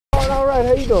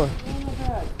right. How you doing? Oh, not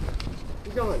bad. How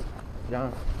you doing?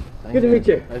 John. Good to meet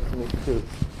you. Nice to meet you too.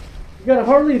 You got a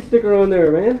Harley sticker on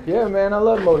there, man. Yeah, man. I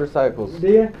love motorcycles. Do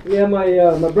you? Yeah,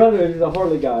 my brother is a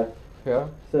Harley guy. Yeah.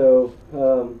 So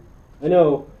I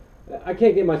know I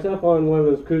can't get myself on one of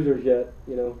those cruisers yet.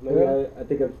 You know, maybe Yeah. I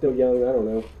think I'm still young. I don't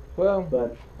know. Well,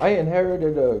 But I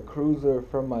inherited a cruiser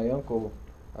from my uncle.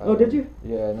 oh, did you?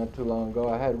 Yeah, not too long ago.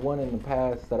 I had one in the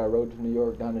past that I rode to New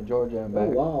York, down to Georgia, and back.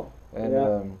 Oh wow. And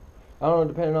yeah. I don't know,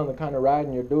 depending on the kind of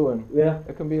riding you're doing, Yeah.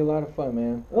 it can be a lot of fun,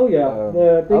 man. Oh yeah.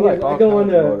 The I thing like is, all I go on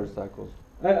kinds of motorcycles.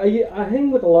 I hang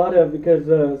with a lot of because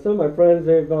some of my friends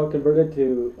they've all converted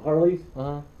to Harleys.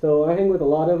 So I hang with a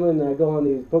lot of them and I go on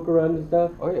these poker runs and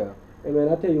stuff. Oh yeah. And man,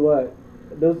 I tell you what,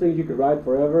 those things you could ride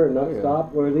forever and not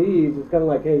stop. Where these, it's kind of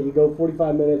like, hey, you go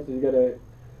 45 minutes, and you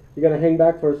gotta hang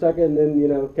back for a second, and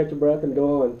then catch your breath and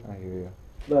go on. I hear you.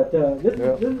 But this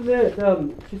is it.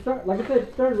 Like I said,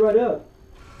 she started right up.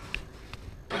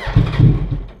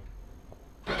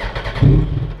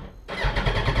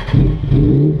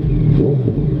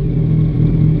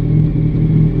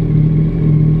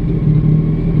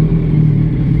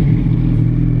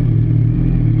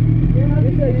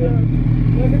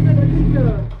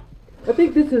 I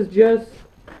think this is just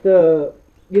the,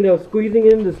 squeezing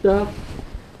in the stuff.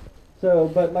 So,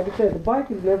 but like I said, the bike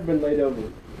has never been laid over.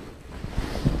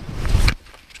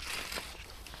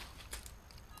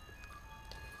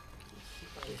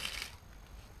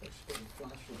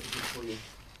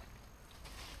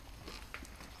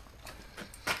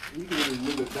 You can even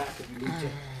move it back if you need to.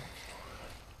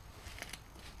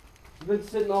 It's been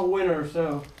sitting all winter,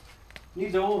 so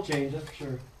needs an oil change, that's for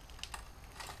sure.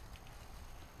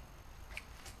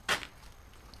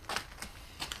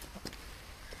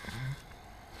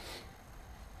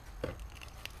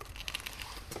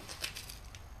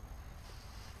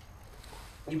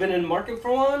 You been in the market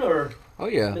for one, or? Oh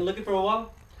yeah. Been looking for a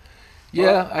while?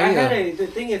 Yeah, the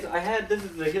thing is, this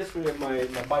is the history of my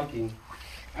biking.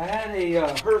 I had a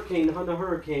Honda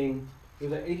Hurricane. It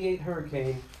was an 88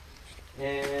 Hurricane.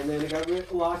 And then I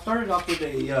started off with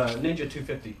a Ninja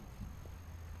 250.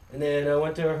 And then I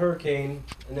went to a Hurricane,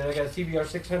 and then I got a CBR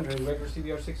 600, regular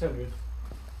CBR 600.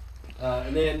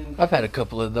 And then I've had a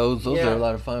couple of those. Those are a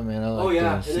lot of fun, man. I like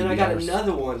and then I got CBRs.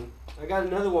 another one.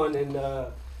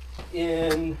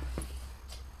 In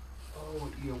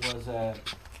what year was that?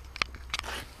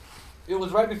 It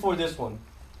was right before this one.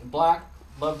 Black,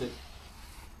 loved it.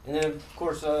 And then of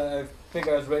course I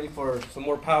figured I was ready for some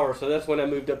more power, so that's when I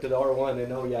moved up to the R1,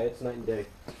 and oh yeah, it's night and day.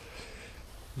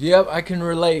 Yep, I can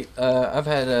relate. I've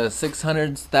had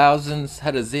 600s, 1000s,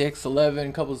 had a ZX11,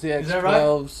 a couple ZX12s. Is that right?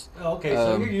 Oh, okay,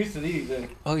 so you're used to these then.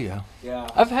 Oh yeah. Yeah.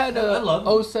 I've had I love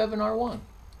them. 07 R1.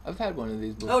 I've had one of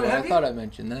these before. Oh, have I you? thought I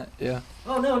mentioned that. Yeah.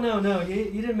 Oh no,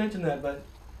 you didn't mention that, but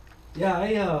yeah,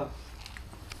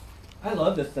 I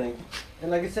love this thing,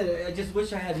 and like I said, I just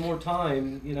wish I had more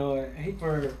time. I hate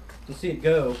to see it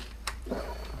go,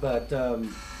 but I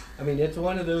mean, it's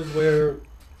one of those where,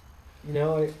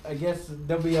 I guess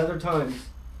there'll be other times.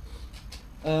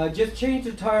 Just changed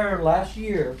the tire last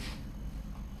year,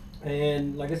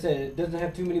 and like I said, it doesn't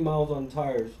have too many miles on the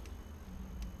tires.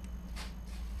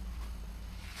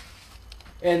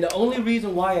 And the only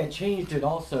reason why I changed it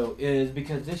also is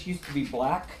because this used to be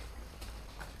black.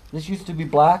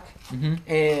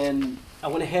 And I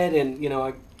went ahead and,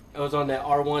 I was on that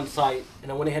R1 site,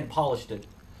 and I went ahead and polished it.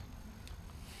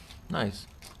 Nice.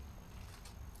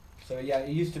 So yeah, it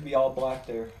used to be all black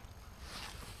there.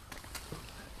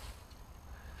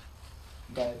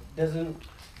 But doesn't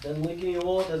leak any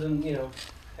oil, haven't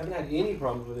had any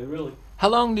problems with it really. How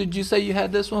long did you say you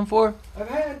had this one for? I've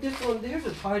had this one. There's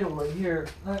a title right here.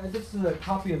 This is a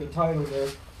copy of the title there.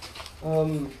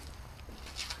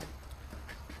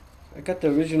 I got the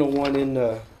original one in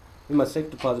my safe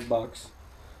deposit box,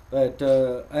 but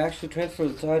I actually transferred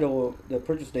the title. The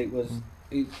purchase date was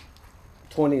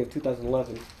 8/20 of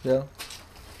 2011. Yeah.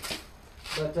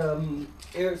 But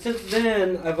since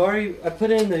then, I put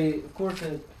in the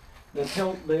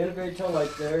integrated tail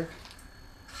light there.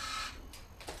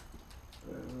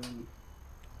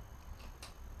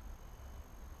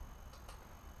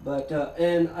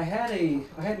 And I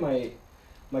had my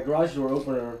garage door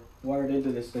opener wired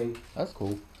into this thing. That's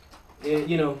cool. And,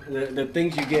 the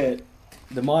things you get,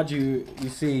 the mods you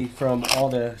see from all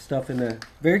the stuff in there,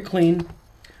 very clean.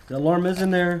 The alarm is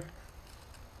in there.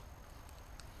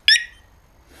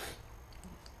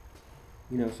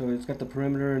 So it's got the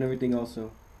perimeter and everything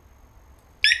also.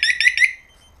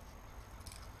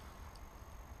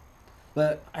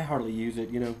 But I hardly use it,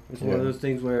 It's one of those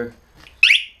things where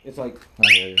it's like...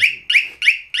 I hear you.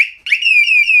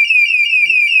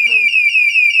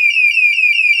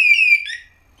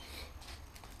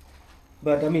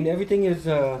 But I mean, everything is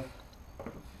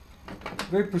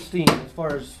very pristine as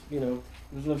far as,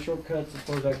 there's no shortcuts as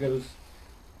far as that goes.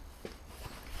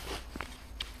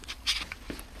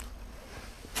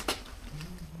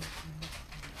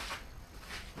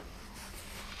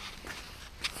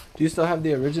 Do you still have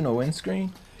the original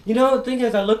windscreen? The thing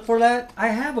is, I look for that. I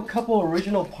have a couple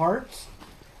original parts.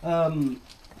 I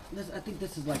think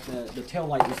this is like the tail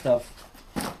light and stuff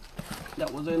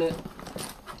that was in it.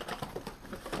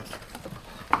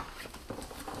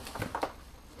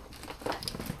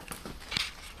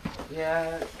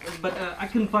 Yeah, but I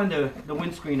couldn't find the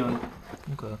windscreen on it.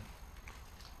 Okay.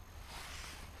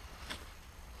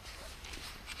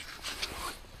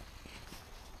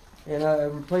 And I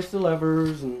replaced the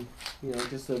levers and,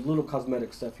 just a little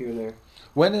cosmetic stuff here and there.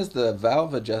 When is the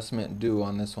valve adjustment due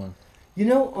on this one?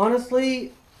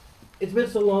 Honestly, it's been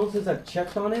so long since I've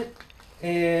checked on it.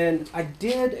 And I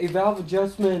did a valve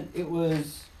adjustment. It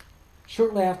was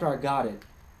shortly after I got it.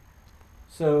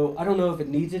 So I don't know if it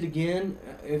needs it again,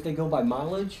 if they go by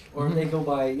mileage, or if they go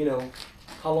by,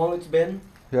 how long it's been.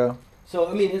 Yeah. So,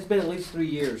 I mean, it's been at least 3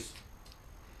 years.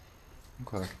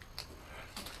 Okay.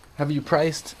 Have you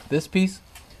priced this piece?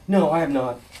 No, I have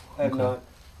not. I have Okay. not.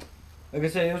 Like I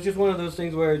said, it was just one of those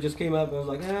things where it just came up and I was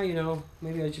like,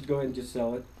 maybe I should go ahead and just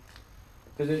sell it.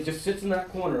 Because it just sits in that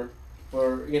corner.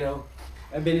 Or,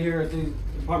 I've been here at the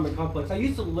apartment complex. I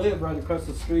used to live right across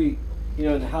the street,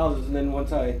 in the houses. And then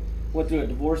once I went through a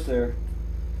divorce there,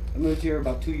 I moved here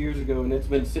about 2 years ago. And it's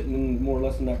been sitting more or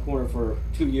less in that corner for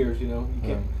 2 years, You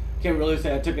can't really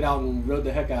say I took it out and rode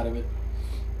the heck out of it.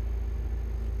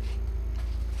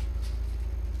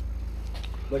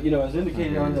 But as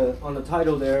indicated on the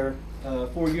title there,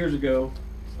 4 years ago.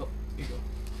 Oh, here you go.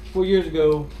 4 years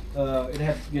ago, it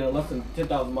had less than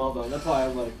 10,000 miles on it. That's why I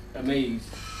was like amazed.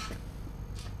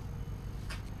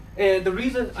 And the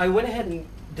reason I went ahead and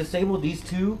disabled these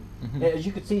two, as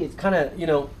you can see, it's kind of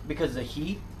because of the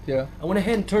heat. Yeah. I went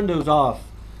ahead and turned those off.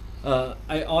 All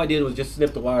I did was just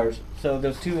snip the wires. So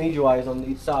there's 2 angel eyes on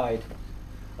each side.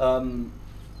 I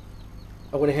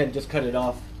went ahead and just cut it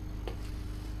off.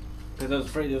 Because I was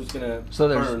afraid it was going to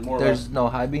burn more or there's less. no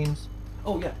high beams?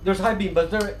 Oh yeah, there's high beam,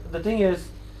 but the thing is,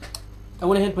 I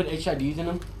went ahead and put HIDs in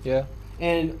them. Yeah.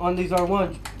 And on these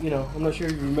R1s, I'm not sure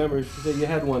if you remember, you said you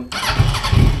had one.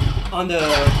 On the...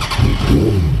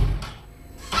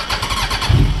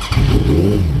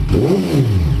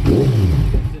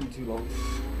 It's been too long.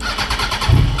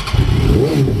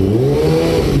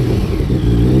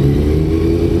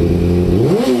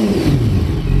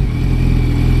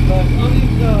 But on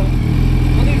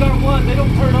these R1s, they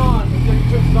don't turn on until you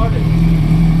turn started.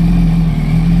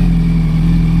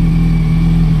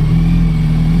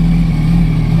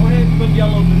 Go ahead and put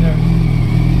yellows in there.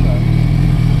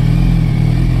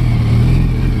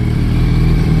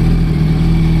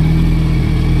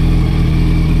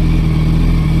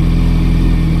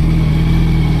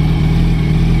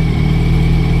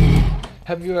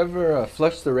 Have you ever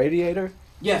flushed the radiator?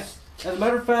 Yes. As a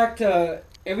matter of fact,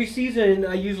 every season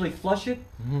I usually flush it.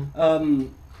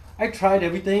 I tried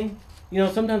everything.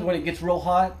 Sometimes when it gets real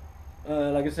hot,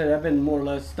 like I said, I've been more or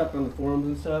less stuck on the forums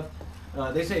and stuff.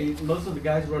 They say most of the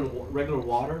guys run regular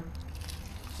water.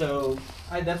 So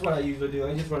that's what I usually do.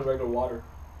 I just run regular water.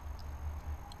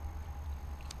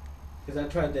 Because I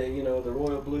tried the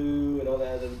royal blue and all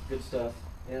that other good stuff.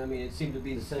 And I mean, it seemed to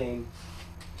be the same.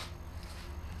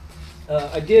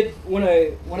 I did when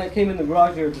I came in the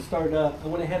garage here to start it up. I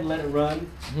went ahead and let it run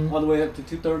all the way up to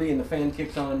 230, and the fan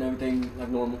kicks on and everything like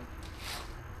normal.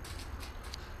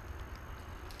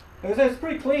 Like I said, it's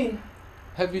pretty clean.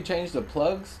 Have you changed the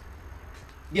plugs?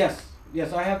 Yes,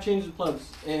 I have changed the plugs,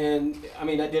 and I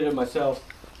mean I did it myself,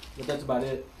 but that's about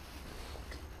it.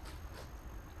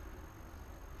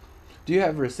 Do you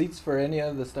have receipts for any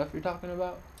of the stuff you're talking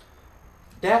about?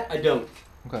 That I don't.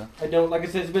 Okay. I don't. Like I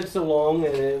said, it's been so long,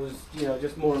 and it was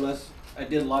just more or less. I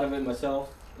did a lot of it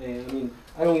myself, and I mean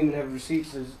I don't even have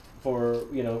receipts for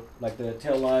like the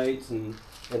tail lights and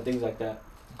things like that.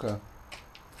 Okay.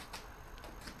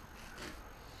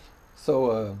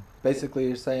 So basically,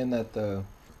 you're saying that the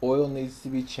oil needs to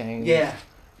be changed. Yeah.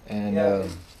 And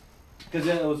because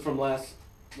that was from last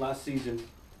season.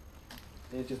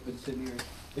 It's just been sitting here.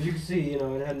 As you can see, it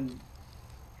hadn't.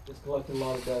 It's collecting a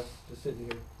lot of dust just sitting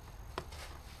here.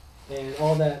 And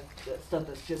all that stuff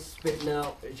that's just spitting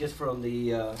out is just from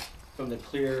the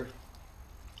clear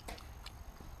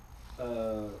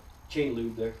chain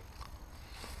lube there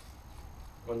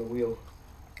on the wheel.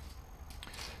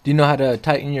 do you know how to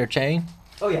tighten your chain?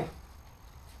 Oh yeah.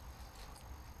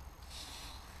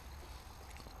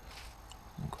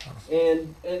 Okay.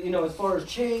 And you know, as far as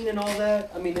chain and all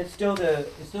that, I mean, it's still the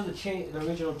chain, the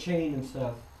original chain and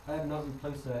stuff. I have not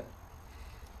replaced that.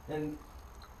 And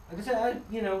like I said,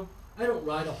 I don't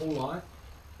ride a whole lot,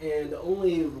 and the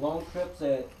only long trips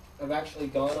that I've actually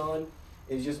gone on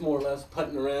is just more or less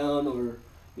putting around, or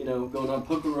going on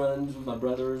poker runs with my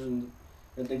brothers and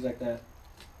things like that.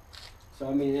 So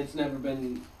I mean, it's never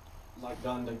been like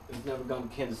it's never gone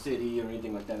to Kansas City or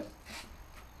anything like that.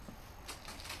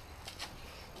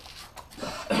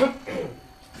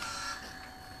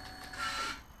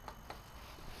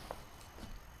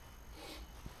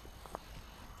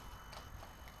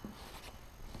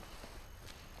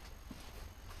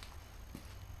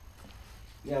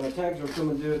 Yeah, my tags are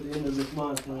coming due at the end of this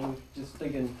month, and I'm just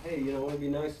thinking, hey, it would be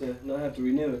nice to not have to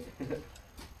renew it.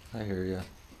 I hear ya.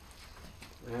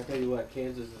 And I tell you what,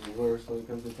 Kansas is the worst when it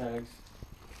comes to tags.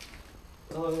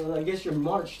 Oh, I guess you're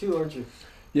March too, aren't you?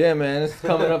 Yeah, man, it's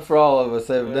coming up for all of us,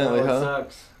 evidently, it huh?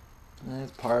 Sucks.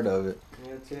 That's part of it.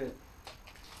 Yeah, that's it.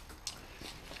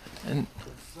 And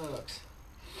It sucks.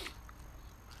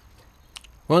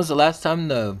 when was the last time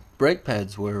the brake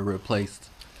pads were replaced?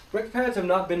 Brake pads have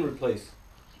not been replaced.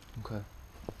 Okay.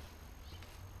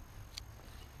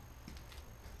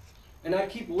 And I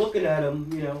keep looking at them,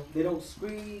 they don't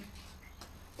squeak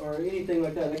or anything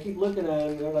like that. And I keep looking at them,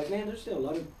 and they're like, man, there's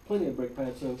still plenty of brake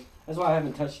pads, so that's why I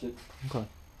haven't touched it. Okay.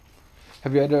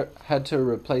 Have you ever had to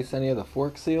replace any of the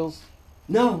fork seals?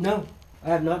 No, I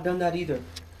have not done that either.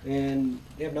 And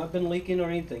they have not been leaking or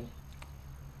anything.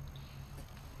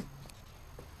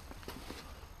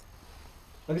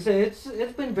 Like I said,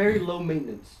 it's been very low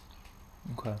maintenance.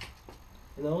 Okay.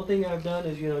 And the only thing I've done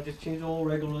is, just change the oil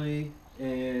regularly,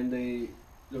 and the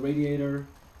radiator,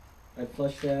 I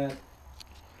flush that.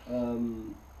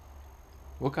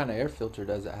 What kind of air filter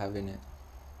does it have in it?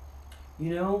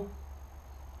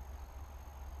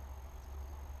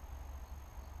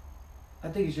 I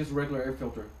think it's just a regular air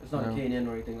filter. It's not a K&N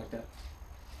or anything like that.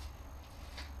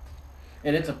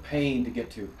 And it's a pain to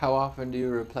get to. How often do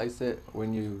you replace it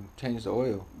when you change the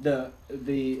oil? The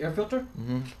air filter?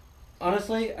 Mm-hmm.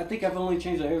 Honestly, I think I've only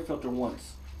changed the air filter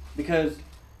once, because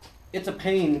it's a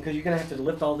pain, because you're gonna have to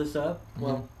lift all this up.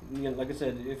 Mm-hmm. Well, like I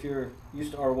said, if you're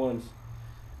used to R1s,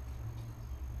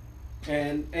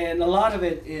 and a lot of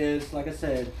it is, like I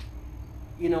said,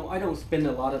 I don't spend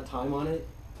a lot of time on it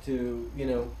to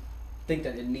think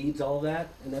that it needs all that,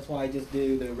 and that's why I just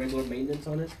do the regular maintenance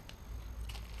on it.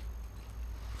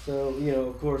 So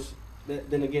of course,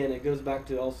 then again, it goes back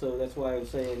to also, that's why I was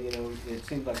saying, it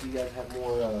seems like you guys have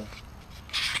more.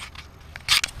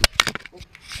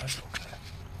 That's okay.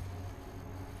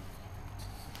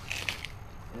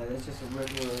 Yeah, that's just a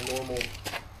regular, normal.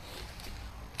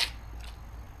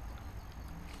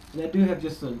 And I do have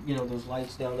just those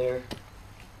lights down there.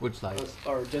 Which lights?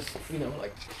 Or just,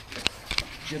 like,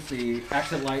 just the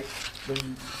accent light. There's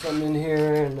some in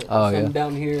here and some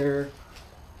down here.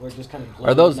 Where it just kind of.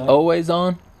 Are those always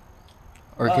on?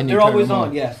 Or can you they're turn always them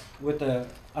on, yes. With the,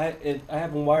 I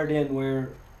have them wired in where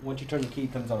once you turn the key,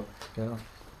 it comes on. Yeah.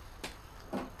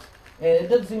 And it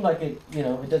doesn't seem like it,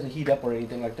 it doesn't heat up or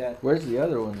anything like that. Where's the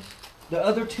other ones? The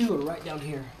other two are right down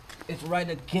here. It's right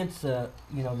against the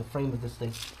frame of this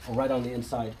thing, or right on the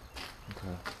inside.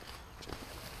 Okay.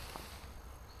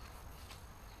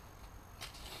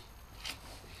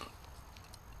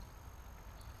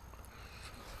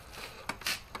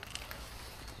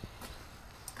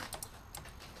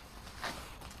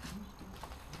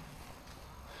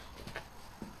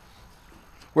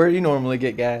 Where do you normally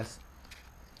get gas?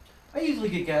 I usually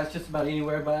get gas just about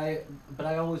anywhere, but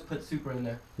I always put super in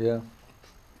there. Yeah.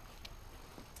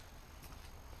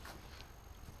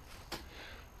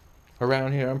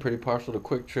 Around here, I'm pretty partial to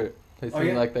Quick Trip. They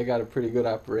seem like they got a pretty good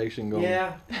operation going.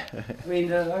 Yeah. I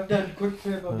mean, I've done Quick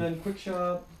Trip, I've done Quick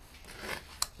Shop.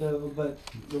 So, but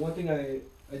the one thing I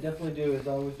definitely do is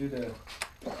I always do the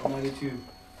 92.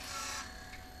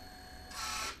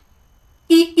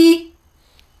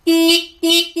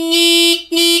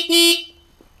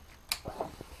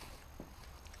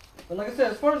 But like I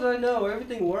said, as far as I know,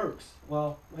 everything works.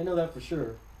 Well, I know that for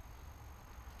sure.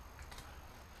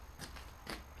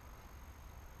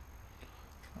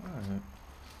 Alright.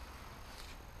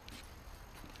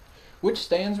 Which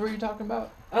stands were you talking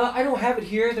about? I don't have it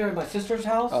here. They're at my sister's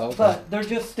house. Oh, okay. But they're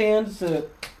just stands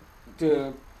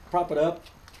to prop it up.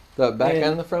 The back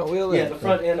and the front wheel? Yeah, the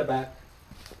front and the back.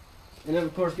 And then,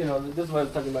 of course, this is what I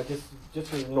was talking about,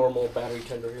 just a normal battery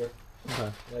tender here.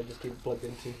 Okay. That I just keep it plugged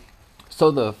into.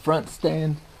 So the front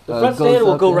stand? The front stand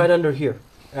will go right under here,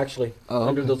 actually. Oh,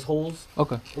 under okay. those holes.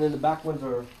 Okay. And then the back ones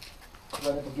are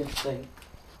right up against the thing.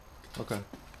 Okay.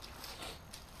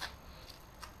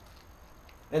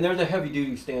 And they're the heavy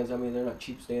duty stands. I mean, they're not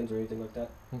cheap stands or anything like that.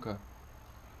 Okay.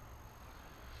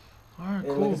 All right, And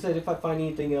cool. like I said, if I find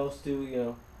anything else too, you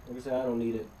know, like I said, I don't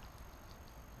need it.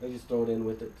 I just throw it in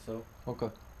with it. So. Okay.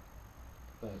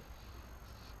 But.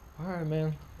 All right,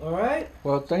 man. All right.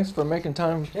 Well, thanks for making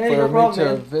time Hey, for no me problem, to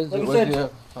man. visit Like I with said, you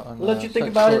on We'll let you think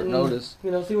such about it short and notice. you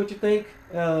know, see what you think.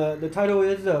 The title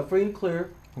is Free and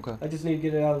Clear. Okay. I just need to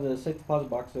get it out of the safe deposit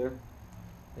box there,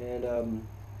 and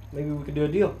maybe we could do a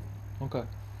deal. Okay.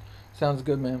 Sounds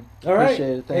good, man. All right.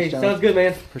 Appreciate it. Thanks, Hey, John. sounds good,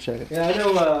 man. Appreciate it. Yeah, I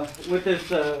know. With this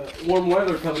warm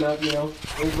weather coming up, you know,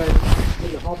 everybody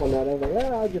need to hop on that. I was like,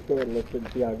 I'll just go ahead and list it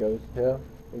and see how it goes, Yeah.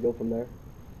 and go from there.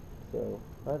 So.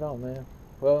 Right on, man.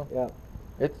 Well, Yeah.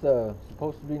 it's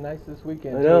supposed to be nice this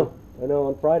weekend. I know. Too. I know.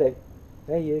 On Friday.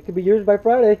 Hey, it could be yours by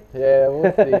Friday. Yeah,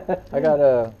 we'll see. I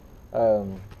gotta,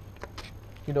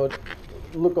 you know,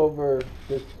 look over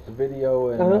this video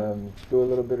and do a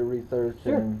little bit of research.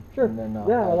 Sure, and, sure. And then I'll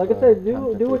Yeah, have, like I said,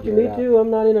 time do what you figure it need out. to. I'm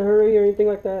not in a hurry or anything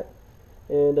like that.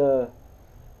 And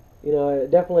you know, I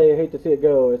definitely hate to see it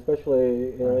go,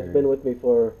 especially, you know, it's been with me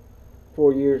for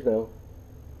 4 years now.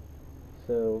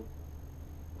 So,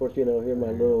 of course, you know, here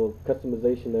my little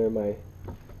customization there, my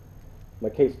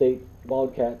K-State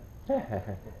Wildcat.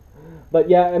 But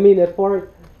yeah, I mean, as far as,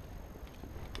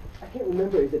 I can't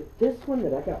remember, is it this one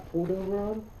that I got pulled over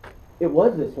on? It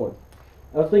was this one.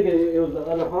 I was thinking it was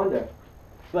on a Honda.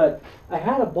 But I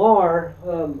had a bar,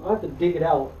 I'll have to dig it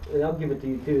out, and I'll give it to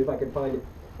you too if I can find it.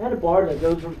 I had a bar that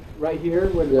goes right here,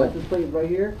 where the license plate is right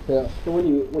here. Yeah. So when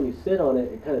you sit on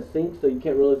it, it kind of sinks, so you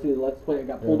can't really see the license plate. I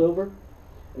got pulled over,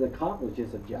 and the cop was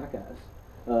just a jackass.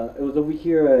 It was over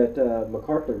here at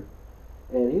MacArthur,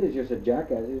 and he was just a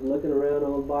jackass. He was looking around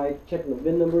on the bike, checking the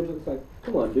VIN numbers. It's like,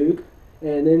 come on, dude.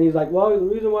 And then he's like, well, the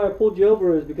reason why I pulled you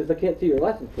over is because I can't see your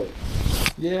license plate.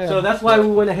 Yeah. So that's why we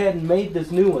went ahead and made this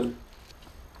new one.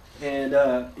 And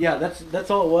yeah,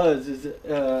 that's all it was. Is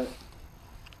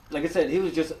like I said, it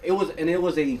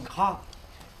was a cop.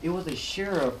 It was a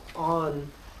sheriff on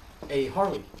a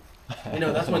Harley. You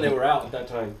know, that's when they were out at that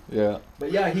time. Yeah.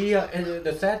 But yeah, he and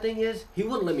the sad thing is, he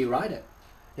wouldn't let me ride it.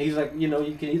 He's like, you know,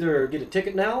 you can either get a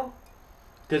ticket now,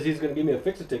 because he's gonna give me a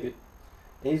fix-a ticket.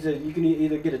 And he said, you can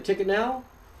either get a ticket now,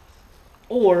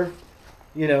 or,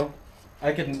 you know,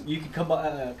 you can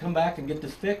come back and get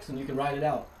this fixed, and you can ride it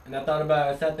out. And I thought about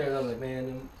it. I sat there and I was like,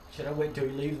 man, should I wait until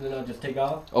he leaves and then I'll just take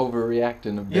off?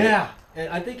 Overreacting a bit. Yeah, and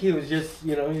I think he was just,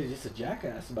 you know, he was just a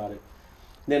jackass about it.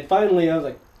 And then finally, I was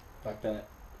like, fuck that.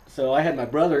 So I had my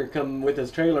brother come with his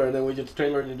trailer, and then we just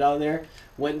trailered it down there.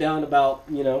 Went down about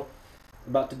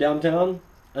to downtown,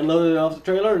 unloaded it off the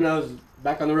trailer, and I was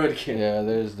back on the road again. Yeah,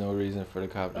 there's no reason for the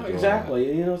cop to do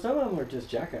Exactly. You know, some of them are just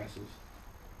jackasses.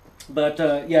 But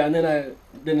yeah, and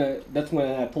then that's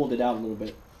when I pulled it out a little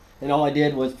bit, and all I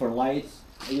did was for lights,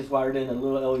 I just wired in a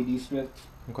little LED strip.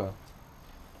 Okay.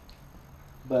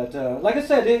 But like I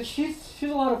said, she's a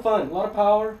lot of fun, a lot of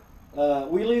power.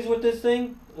 Wheelies with this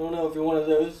thing. I don't know if you're one of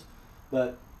those,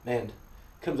 but man,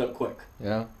 comes up quick.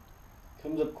 Yeah.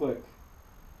 Comes up quick.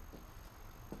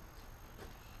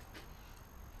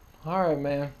 All right,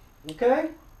 man. Okay.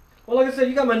 Well, like I said,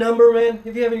 you got my number, man.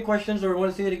 If you have any questions or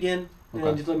want to see it again,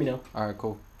 just let me know. All right,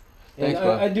 cool. And Thanks,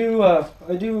 bud.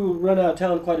 I do run out of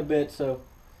town quite a bit, so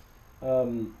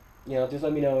just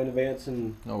let me know in advance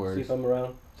and No worries. see if I'm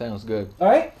around. Sounds good. All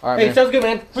right. All right, Hey, man. sounds good,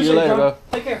 man. See you later, John. bro.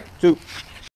 Take care. Shoot.